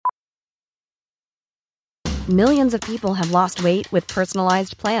Millions of people have lost weight with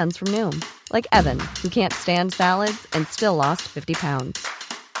personalized plans from Noom. Like Evan, who can't stand salads and still lost 50 pounds.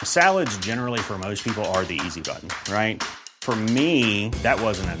 Salads generally for most people are the easy button, right? For me, that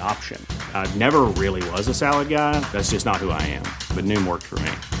wasn't an option. I never really was a salad guy. That's just not who I am. But Noom worked for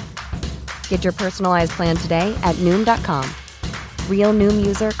me. Get your personalized plan today at Noom.com. Real Noom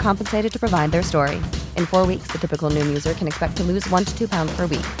user compensated to provide their story. In 4 weeks, the typical Noom user can expect to lose 1 to 2 pounds per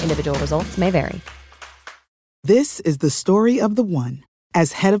week. Individual results may vary. This is the story of the one.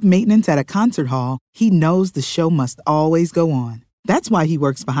 As head of maintenance at a concert hall, he knows the show must always go on. That's why he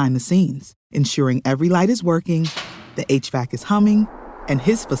works behind the scenes, ensuring every light is working, the HVAC is humming, and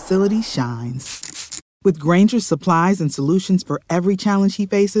his facility shines. With Grainger's supplies and solutions for every challenge he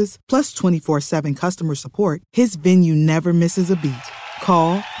faces, plus 24/7 customer support, his venue never misses a beat.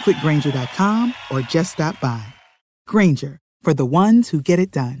 Call quickgrainger.com or just stop by. Grainger, for the ones who get it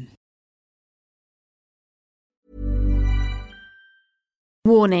done.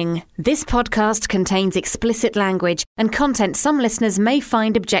 Warning, this podcast contains explicit language and content some listeners may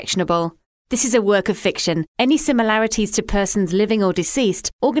find objectionable. This is a work of fiction. Any similarities to persons living or deceased,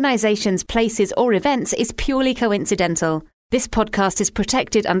 organisations, places or events is purely coincidental. This podcast is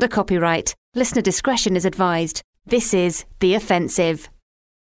protected under copyright. Listener discretion is advised. This is The Offensive.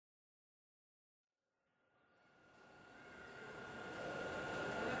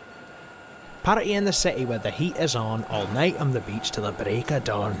 Party in the city where the heat is on, all night on the beach till the break of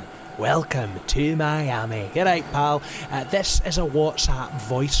dawn. Welcome to Miami. You're right, pal. This is a WhatsApp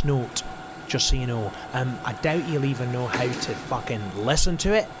voice note, just so you know. I doubt you'll even know how to fucking listen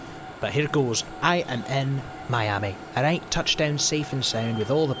to it, but here goes. I am in Miami, alright? Touchdown safe and sound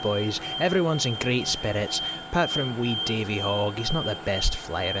with all the boys. Everyone's in great spirits, apart from wee Davy Hogg. He's not the best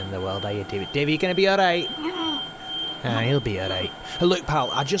flyer in the world, are you, Davy? Davy, you gonna be alright? He'll be alright. Look, pal,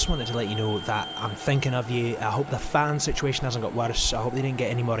 I just wanted to let you know that I'm thinking of you. I hope the fan situation hasn't got worse. I hope they didn't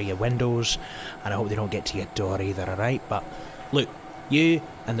get any more of your windows, and I hope they don't get to your door either, alright? But, look, you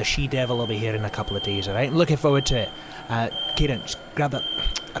and the she-devil will be here in a couple of days, alright? I'm looking forward to it. Kieran, just grab that.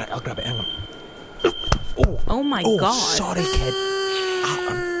 Alright, I'll grab it, hang on. Oh my God. Sorry, kid.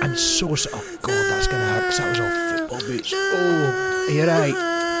 I'm so sorry. Oh, God, that's going to hurt, because that was all football boots. Oh, are you alright?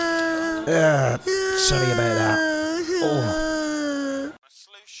 Sorry about that. A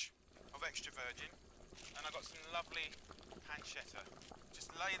sluice of extra virgin, and I've got some lovely pancetta.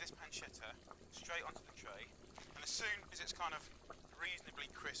 Just lay this pancetta straight onto the tray, and as soon as it's kind of reasonably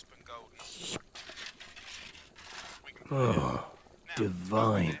crisp and golden, we can put it in. Now,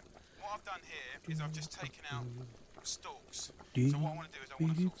 divine. What I've done here is I've just taken out stalks. So what I want to do is I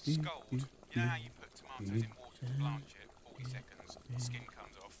want to sort of scald. You know how you put tomatoes in water to blanch it, 40 seconds, the skin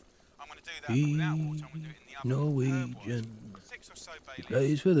comes off. I'm going to do that, but without water. I'm going to do it in the oven. Norwegian. 6 or so bay leaves.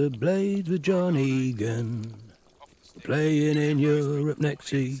 Plays for the Blades with John Egan. Playing in Europe next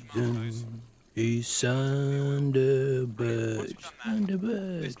season. He's Sunderbird.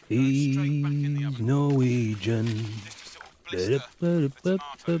 He's Norwegian.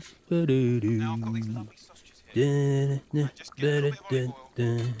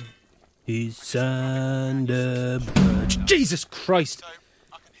 He's Sunderbird. Jesus Christ!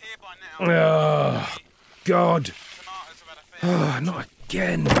 Oh, God. Oh, not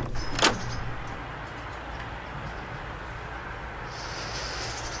again.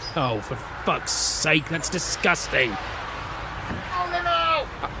 Oh, for fuck's sake, that's disgusting. Oh, no!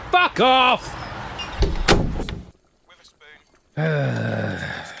 Fuck off! With a spoon. And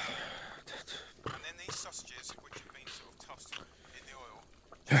then these sausages, which have been sort of tossed in the oil,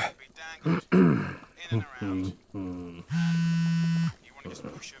 should be dangled in and around. You want to just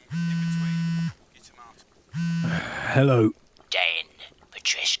push them in between your tomato. Hello. Dan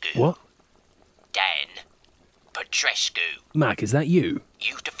Petrescu. What? Dan Petrescu. Mac, is that you?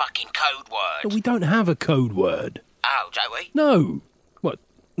 Use the fucking code word. But we don't have a code word. Oh, don't we? No. What?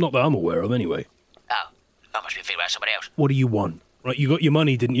 Not that I'm aware of, anyway. Oh, I must be thinking about somebody else. What do you want? Right, you got your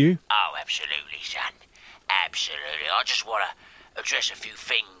money, didn't you? Oh, absolutely, son. Absolutely. I just want to address a few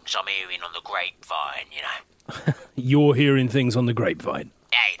things I'm hearing on the grapevine, you know. You're hearing things on the grapevine.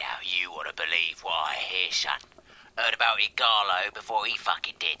 Hey, now, you want to believe what I hear, son. Heard about Igalo before he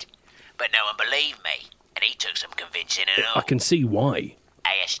fucking did. But no one believed me, and he took some convincing and all. I can see why.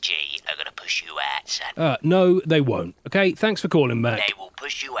 ASG are going to push you out, son. No, they won't. Okay, thanks for calling back. They will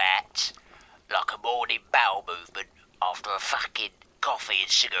push you out like a morning bowel movement after a fucking coffee and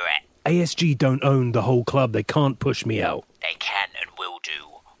cigarette. ASG don't own the whole club. They can't push me out. They can and will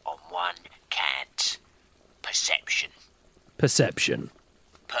do on one count. Perception. Perception.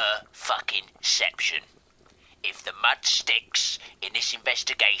 Per fucking ception. If the mud sticks in this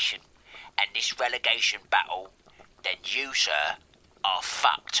investigation and this relegation battle, then you, sir, are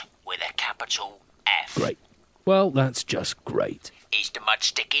fucked with a capital F. Great. Well, that's just great. Is the mud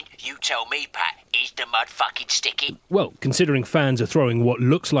sticking? You tell me, Pat. Is the mud fucking sticking? Well, considering fans are throwing what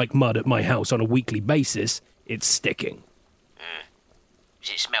looks like mud at my house on a weekly basis, it's sticking. Does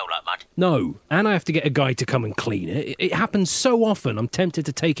it smell like mud? No, and I have to get a guy to come and clean it. It happens so often, I'm tempted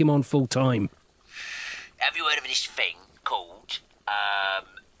to take him on full time. Have you heard of this thing called,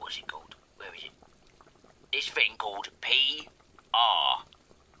 what's it called? Where is it? This thing called PR.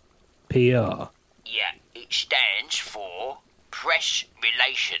 PR? Yeah, it stands for Press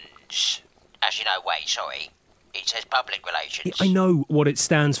Relations. As you know, it says Public Relations. I know what it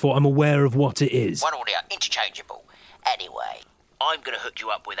stands for, I'm aware of what it is. One or the other, interchangeable. Anyway, I'm going to hook you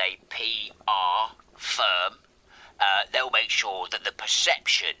up with a PR firm. They'll make sure that the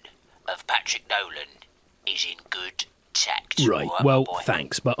perception of Patrick Nolan is in good tact. Right, All well, boy.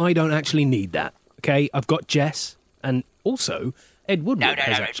 thanks, but I don't actually need that, okay? I've got Jess, and also Ed Woodward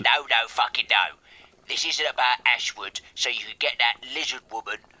has actually... No, fucking no. This isn't about Ashwood, so you can get that lizard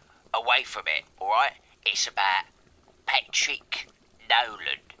woman away from it, alright? It's about Patrick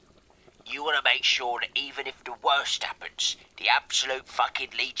Nolan. You want to make sure that even if the worst happens, the absolute fucking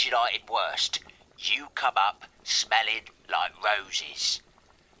Leeds United worst, you come up smelling like roses.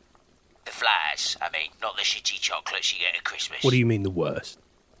 The flowers, I mean, not the shitty chocolates you get at Christmas. What do you mean the worst?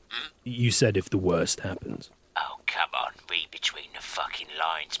 You said if the worst happens. Oh, come on, read between the fucking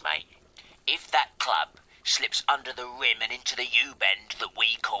lines, mate. If that club slips under the rim and into the U-bend that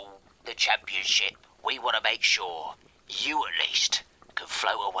we call the Championship, we want to make sure you at least can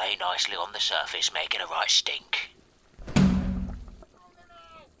float away nicely on the surface, making a right stink.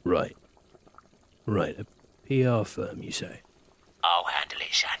 Right. Right, a PR firm, you say? I'll handle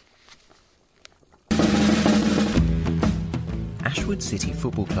it, son. Ashwood City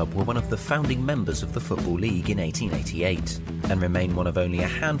Football Club were one of the founding members of the Football League in 1888 and remain one of only a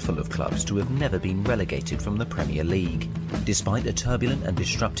handful of clubs to have never been relegated from the Premier League. Despite a turbulent and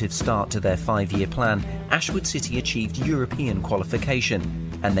disruptive start to their 5-year plan, Ashwood City achieved European qualification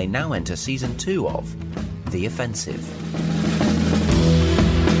and they now enter Season 2 of The Offensive.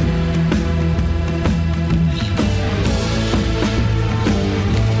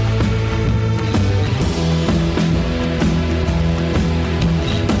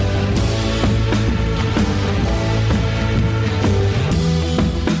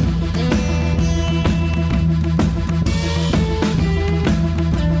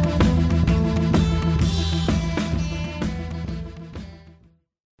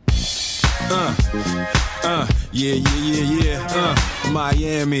 Yeah.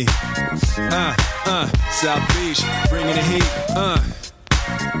 Miami. South Beach, bringing the heat.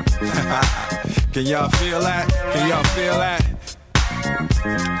 Can y'all feel that?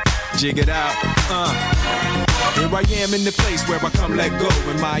 Jig it out. Here I am in the place where I come let go.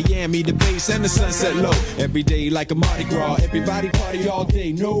 In Miami, the bass and the sunset low. Every day like a Mardi Gras. Everybody party all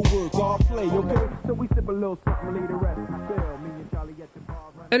day. No work, all play, okay? So we sip a little something later rest. Me and Charlie at the bar.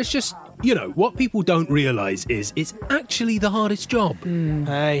 And it's just, what people don't realise is it's actually the hardest job.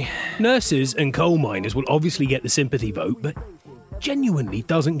 Aye. Nurses and coal miners will obviously get the sympathy vote, but genuinely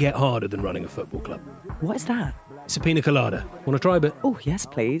doesn't get harder than running a football club. What is that? It's a pina colada. Want to try a bit? Oh, yes,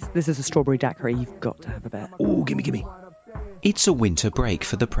 please. This is a strawberry daiquiri. You've got to have a bit. Oh, gimme. It's a winter break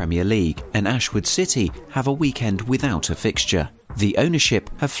for the Premier League, and Ashwood City have a weekend without a fixture. The ownership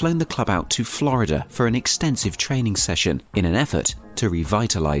have flown the club out to Florida for an extensive training session in an effort to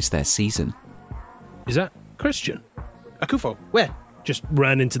revitalise their season. Is that Christian? Akufo, where? Just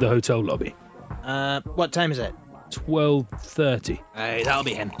ran into the hotel lobby. What time is it? 12:30. Aye, that'll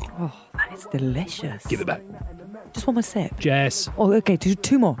be him. Oh, that is delicious. Give it back. Just one more sip. Jess. Oh, okay,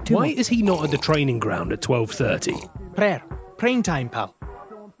 two more. Why is he not at the training ground at 12:30? Praying time, pal.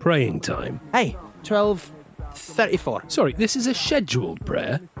 Praying time? Hey, 12:34. Sorry, this is a scheduled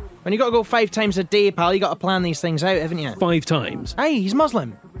prayer. When you got to go 5 times a day, pal, you got to plan these things out, haven't you? 5 times? Hey, he's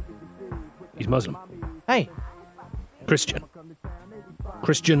Muslim. He's Muslim. Hey. Christian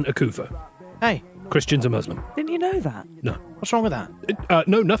Akufo. Hey. Christians are Muslim. Didn't you know that? No. What's wrong with that?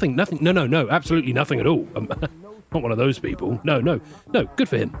 No, nothing. No, absolutely nothing at all. Not one of those people. No, good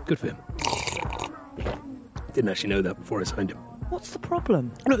for him. Didn't actually know that before I signed him. What's the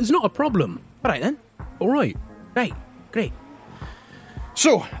problem? No, it's not a problem. All right, then. All right. Right, great.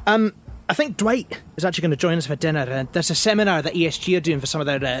 So, I think Dwight is actually going to join us for dinner. There's a seminar that ESG are doing for some of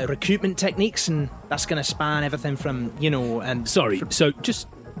their recruitment techniques, and that's going to span everything from, and... Sorry, so just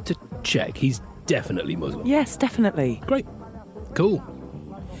to check, he's definitely Muslim? Yes, definitely. Great. Cool.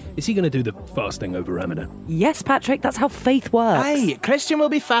 Is he going to do the fasting over Ramadan? Yes, Patrick, that's how faith works. Aye, Christian will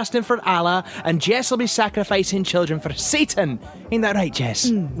be fasting for Allah, and Jess will be sacrificing children for Satan. Ain't that right,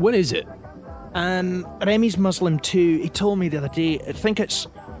 Jess? When is it? Remy's Muslim too. He told me the other day. I think it's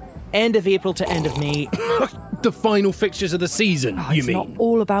end of April to end of May. The final fixtures of the season, you It's mean? not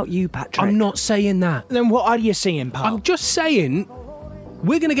all about you, Patrick. I'm not saying that. Then what are you saying, pal? I'm just saying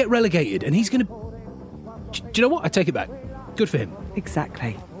we're going to get relegated and he's going to... Do you know what? I take it back. Good for him.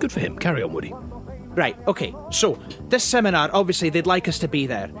 Exactly. Good for him. Carry on, Woody. Right, okay, so this seminar, obviously they'd like us to be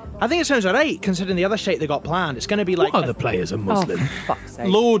there. I think it sounds alright, considering the other shit they got planned. It's going to be like... What other players are Muslim? Oh, for fuck's sake.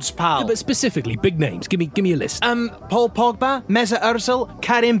 Loads, pal. Yeah, but specifically, big names. Give me a list. Paul Pogba, Mesut Ozil,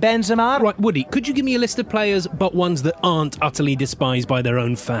 Karim Benzema. Right, Woody, could you give me a list of players, but ones that aren't utterly despised by their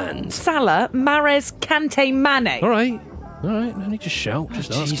own fans? Salah, Mahrez, Kante, Mane. All right, no need to shout.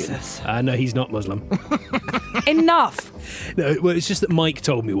 Just ask Jesus. him. No, he's not Muslim. Enough. No, well, it's just that Mike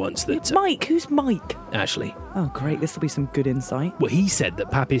told me once that... Mike? Who's Mike? Ashley. Oh, great. This will be some good insight. Well, he said that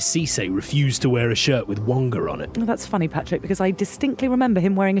Papis Cisse refused to wear a shirt with Wonga on it. Oh, that's funny, Patrick, because I distinctly remember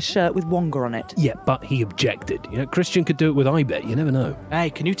him wearing a shirt with Wonga on it. Yeah, but he objected. You know, Christian could do it with I Bet. You never know. Aye,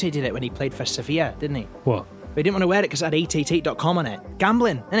 Canute did it when he played for Sevilla, didn't he? What? But he didn't want to wear it because it had 888.com on it.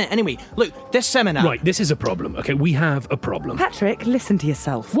 Gambling, innit? Anyway, look, this seminar... Right, this is a problem. Okay, we have a problem. Patrick, listen to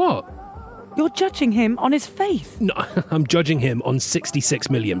yourself. What? You're judging him on his faith. No, I'm judging him on £66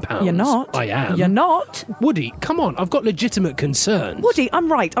 million. You're not. I am. You're not. Woody, come on, I've got legitimate concerns. Woody, I'm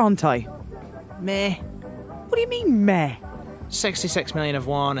right, aren't I? Meh. What do you mean, meh? 66 million of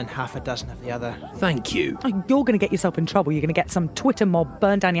one and half a dozen of the other. Thank you. Oh, you're going to get yourself in trouble. You're going to get some Twitter mob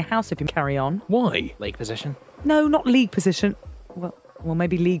burned down your house if you carry on. Why? League position. No, not league position. Well,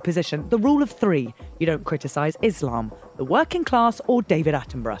 maybe league position. The rule of three. You don't criticise Islam, the working class, or David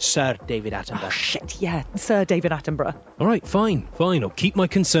Attenborough. Sir David Attenborough. Oh, shit, yeah. Sir David Attenborough. All right, fine. I'll keep my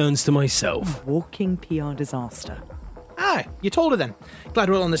concerns to myself. Walking PR disaster. Ah, you told her then. Glad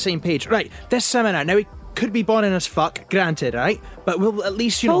we're all on the same page. Right, this seminar, now it could be boring as fuck, granted, right? But we'll at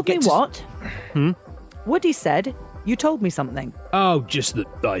least, Told me get to... what? Woody said you told me something. Oh, just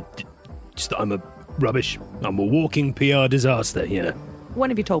that I'm a rubbish. I'm a walking PR disaster, you know. When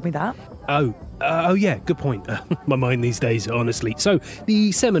have you told me that? Oh yeah, good point. My mind these days, honestly. So,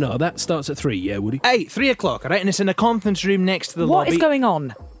 the seminar, that starts at 3, yeah, Woody? Hey, 3 o'clock, alright? And it's in a conference room next to the lobby. What is going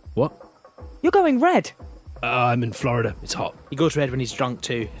on? What? You're going red. I'm in Florida. It's hot. He goes red when he's drunk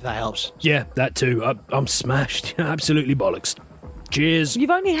too, if that helps. Yeah, that too. I'm smashed. Absolutely bollocks. Cheers.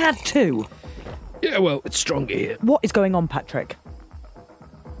 You've only had 2. Yeah, well, it's stronger here. What is going on, Patrick?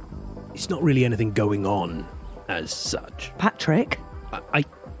 It's not really anything going on as such. Patrick? I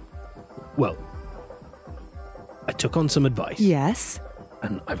took on some advice. Yes.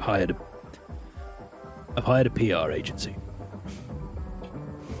 And I've hired a PR agency.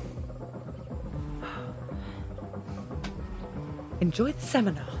 Enjoy the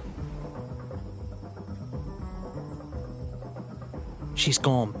seminar. She's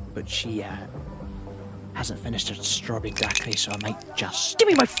gone, but she hasn't finished her strawberry daiquiri, so I might just... Give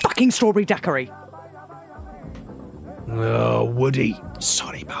me my fucking strawberry daiquiri. Oh, Woody.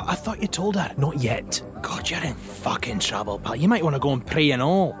 Sorry, pal. I thought you told her. Not yet. God, you're in fucking trouble, pal. You might want to go and pray and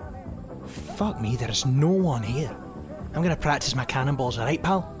all. Fuck me, there's no one here. I'm going to practice my cannonballs, alright,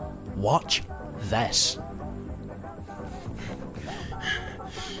 pal? Watch this.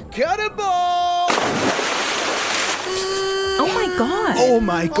 Cannonball! Oh my god. Oh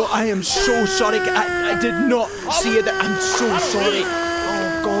my god, I am so sorry. I did not see it. I'm so sorry.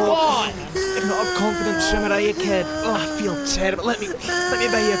 Oh god. I'm not a confident swimmer, are you, kid? Oh, I feel terrible. Let me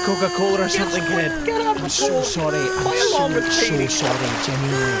buy you a Coca-Cola or something, kid. Get out of the I'm so sorry. I'm so sorry,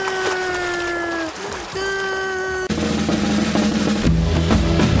 genuinely.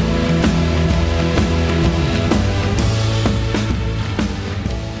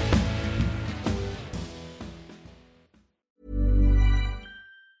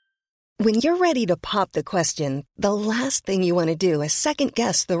 When you're ready to pop the question, the last thing you want to do is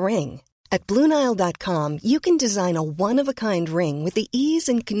second-guess the ring. At BlueNile.com, you can design a one-of-a-kind ring with the ease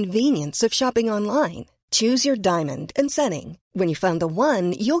and convenience of shopping online. Choose your diamond and setting. When you find the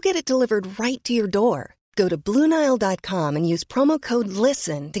one, you'll get it delivered right to your door. Go to BlueNile.com and use promo code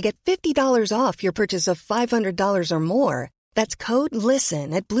LISTEN to get $50 off your purchase of $500 or more. That's code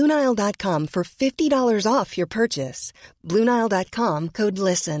LISTEN at BlueNile.com for $50 off your purchase. BlueNile.com, code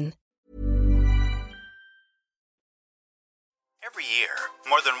LISTEN. Every year,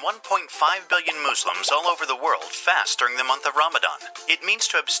 more than 1.5 billion Muslims all over the world fast during the month of Ramadan. It means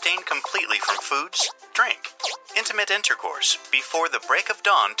to abstain completely from foods, drink, intimate intercourse before the break of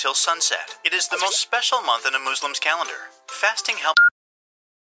dawn till sunset. It is the most special month in a Muslim's calendar. Fasting helps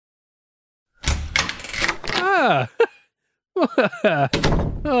Ah!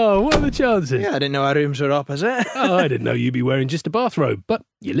 Oh, what are the chances? Yeah, I didn't know our rooms were opposite. Oh, I didn't know you'd be wearing just a bathrobe, but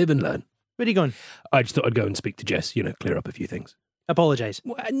you live and learn. Where are you going? I just thought I'd go and speak to Jess, clear up a few things. Apologise.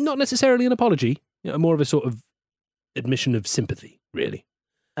 Well, not necessarily an apology, more of a sort of admission of sympathy, really.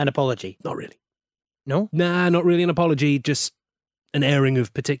 An apology? Not really. No? Nah, not really an apology, just an airing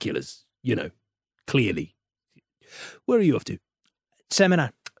of particulars, clearly. Where are you off to?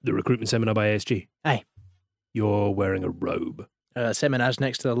 Seminar. The recruitment seminar by ASG? Aye. You're wearing a robe. Seminar's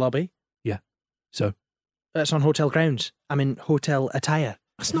next to the lobby. Yeah. So? It's on hotel grounds. I'm in hotel attire.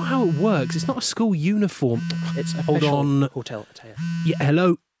 That's not how it works. It's not a school uniform. It's Hold official on. hotel attire. Yeah,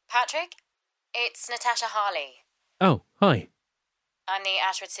 hello? Patrick, it's Natasha Harley. Oh, hi. I'm the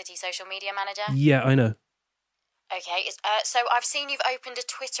Ashwood City social media manager. Yeah, I know. Okay, so I've seen you've opened a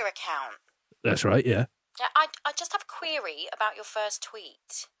Twitter account. That's right, yeah. Yeah, I just have a query about your first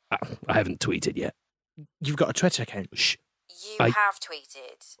tweet. I haven't tweeted yet. You've got a Twitter account? Shh. You have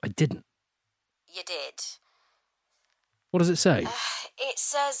tweeted. I didn't. You did. What does it say? It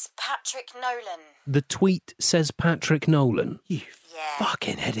says Patrick Nolan. The tweet says Patrick Nolan. You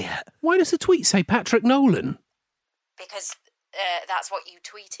fucking idiot. Why does the tweet say Patrick Nolan? Because that's what you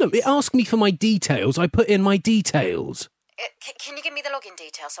tweeted. No, it asked me for my details. I put in my details. Can you give me the login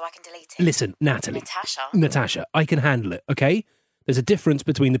details so I can delete it? Listen, Natalie. Natasha, I can handle it, okay? There's a difference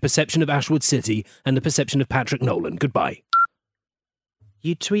between the perception of Ashwood City and the perception of Patrick Nolan. Goodbye.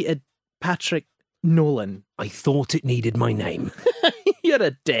 You tweeted Patrick Nolan. I thought it needed my name. You're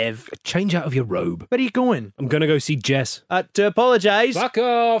a dev. Change out of your robe. Where are you going? I'm going to go see Jess. To apologise. Fuck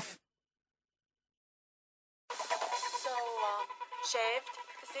off. So, shaved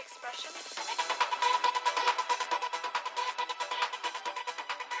is the expression?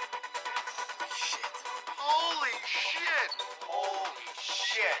 Holy shit! Holy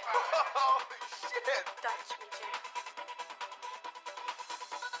shit! Holy shit! Touch me,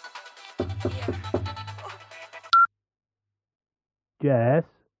 Jess?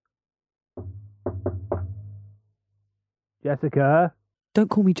 Jessica? Don't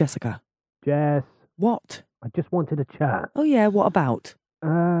call me Jessica. Jess? What? I just wanted a chat. Oh yeah, what about?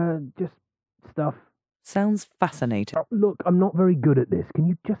 Just stuff. Sounds fascinating. Look, I'm not very good at this. Can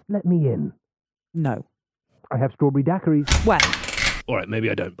you just let me in? No. I have strawberry daiquiris. When? All right, maybe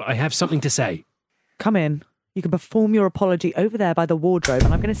I don't, but I have something to say. Come in. You can perform your apology over there by the wardrobe,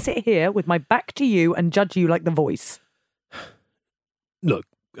 and I'm going to sit here with my back to you and judge you like the voice. Look,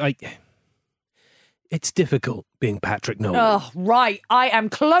 it's difficult being Patrick Nolan. Oh, right. I am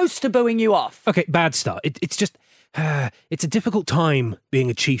close to booing you off. Okay, bad start. It's just, it's a difficult time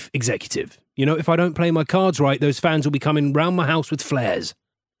being a chief executive. If I don't play my cards right, those fans will be coming round my house with flares.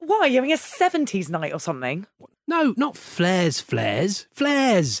 Why? You're having a 70s night or something? No, not flares. Flares!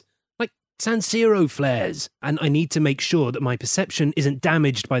 Like San Siro flares. And I need to make sure that my perception isn't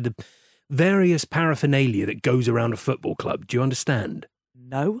damaged by the various paraphernalia that goes around a football club. Do you understand?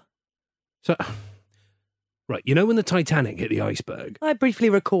 No. So, right, when the Titanic hit the iceberg? I briefly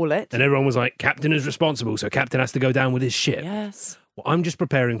recall it. And everyone was like, Captain is responsible, so Captain has to go down with his ship. Yes. Well, I'm just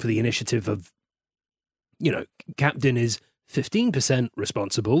preparing for the initiative of, Captain is 15%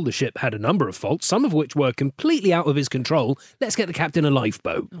 responsible. The ship had a number of faults, some of which were completely out of his control. Let's get the captain a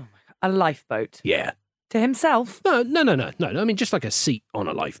lifeboat. Oh my God. A lifeboat? Yeah. To himself? No. I mean, just like a seat on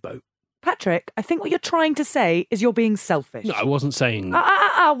a lifeboat. Patrick, I think what you're trying to say is you're being selfish. No, I wasn't saying...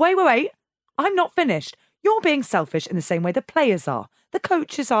 Wait. I'm not finished. You're being selfish in the same way the players are, the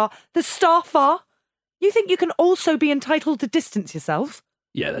coaches are, the staff are. You think you can also be entitled to distance yourself?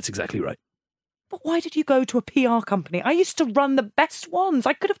 Yeah, that's exactly right. But why did you go to a PR company? I used to run the best ones.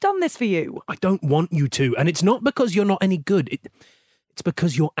 I could have done this for you. I don't want you to, and it's not because you're not any good. It's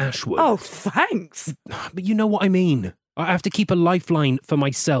because you're Ashwood. Oh, thanks. But you know what I mean. I have to keep a lifeline for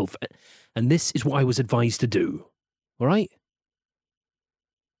myself, and this is what I was advised to do. All right?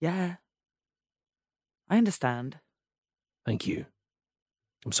 Yeah. I understand. Thank you.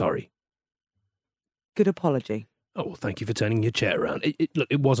 I'm sorry. Good apology. Oh, well, thank you for turning your chair around. Look,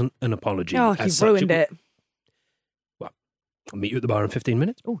 it wasn't an apology. Oh, you've ruined it. Well, I'll meet you at the bar in 15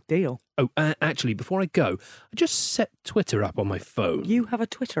 minutes. Oh, deal. Oh, actually, before I go, I just set Twitter up on my phone. You have a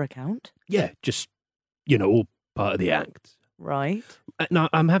Twitter account? Yeah, just, all part of the act. Right. Now,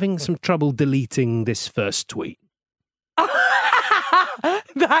 I'm having some trouble deleting this first tweet.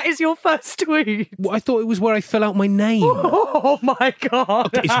 That is your first tweet? Well, I thought it was where I fill out my name. Oh, my God.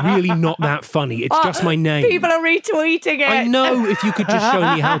 Okay, it's really not that funny. It's just my name. People are retweeting it. I know. If you could just show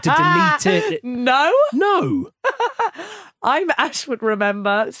me how to delete it. No? No. I'm Ashwood,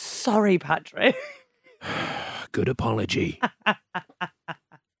 remember? Sorry, Patrick. Good apology.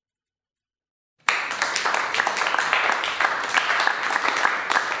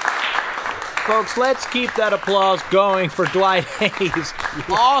 folks, let's keep that applause going for Dwight Hayes.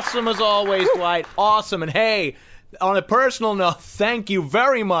 Awesome as always, Dwight. Awesome. And hey, on a personal note, thank you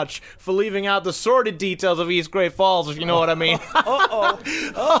very much for leaving out the sordid details of East Great Falls, if you know what I mean.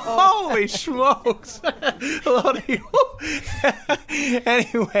 Holy smokes.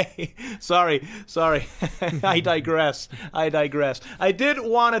 Anyway, sorry. I digress. I did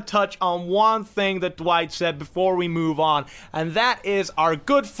want to touch on one thing that Dwight said before we move on, and that is our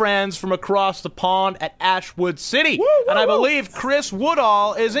good friends from across the pond at Ashwood City. And I believe Chris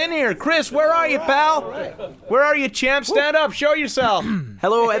Woodall is in here. Chris, where are you, pal? Where are you, champ? Stand up, show yourself.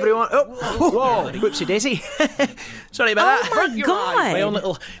 Hello, everyone. Whoa, whoopsie daisy. Sorry about that. Oh, my God. My own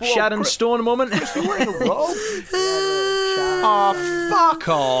little Sharon Stone moment. You're wearing a robe? Oh, fuck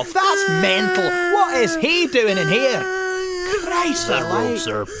off. That's mental. What is he doing in here? Christ, It's a robe,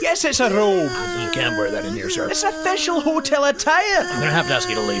 sir. Yes, it's a robe. You can't wear that in here, sir. It's official hotel attire. I'm gonna have to ask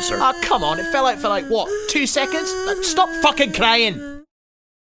you to leave, sir. Oh, come on. It fell out for like, what, 2 seconds? Stop fucking crying.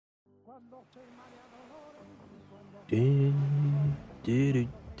 Why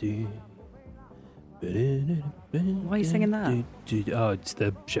are you singing that? Oh, it's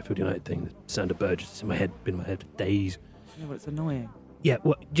the Sheffield United thing. The sound of Burgess. It's in my head. Been in my head for days. Yeah, but it's annoying. Yeah,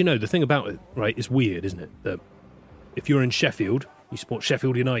 well, do you know, the thing about it, right, it's weird, isn't it? That if you're in Sheffield, you support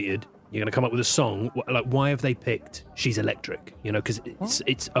Sheffield United, you're going to come up with a song, like, why have they picked She's Electric? You know, because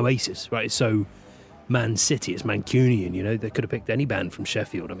it's Oasis, right? It's so Man City, it's Mancunian, you know? They could have picked any band from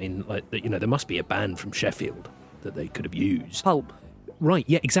Sheffield. I mean, like, you know, there must be a band from Sheffield that they could have used. Pulp. Right,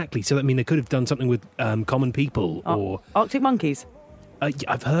 yeah, exactly. So, I mean, they could have done something with Common People or... Arctic Monkeys.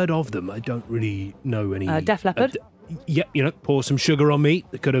 I've heard of them. I don't really know any... Def Leppard. Yeah, you know, Pour Some Sugar on Me.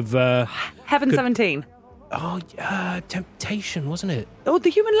 They could have... Heaven 17. Oh, Temptation, wasn't it? Oh, the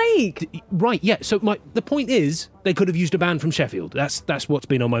Human League. Right, yeah. So the point is, they could have used a band from Sheffield. That's what's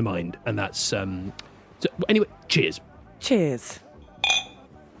been on my mind. And that's... So, anyway, cheers. Cheers.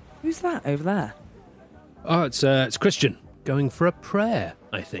 Who's that over there? Oh, it's Christian. Going for a prayer,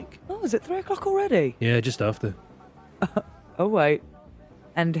 I think. Oh, is it 3 o'clock already? Yeah, just after. Oh, wait.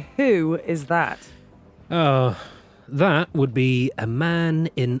 And who is that? Oh, that would be a man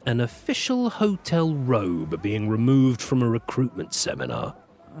in an official hotel robe being removed from a recruitment seminar.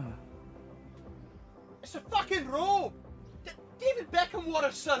 It's a fucking robe. David Beckham wore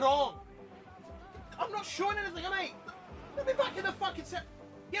a sarong. I'm not showing anything, am I? Let me back in the fucking set.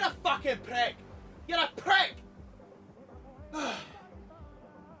 You're a fucking prick. You're a prick.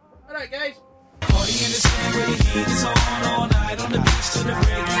 Alright, guys. Party in the city where the heat is on all night on the beach till the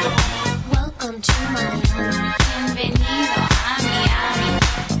break of dawn. Welcome to Miami. Bienvenido a Miami.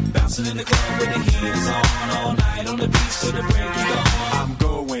 Bouncing in the club where the heat is on all night on the beach till the break of dawn. I'm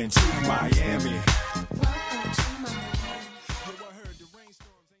going to Miami. Welcome to Miami.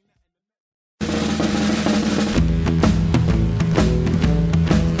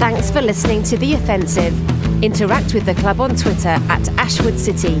 Thanks for listening to The Offensive. Interact with the club on Twitter at Ashwood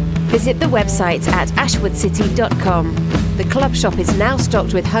City. Visit the website at ashwoodcity.com. The club shop is now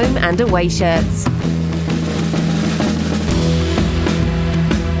stocked with home and away shirts.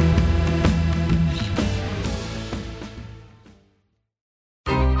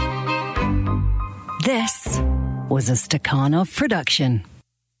 This was a Stakhanov production.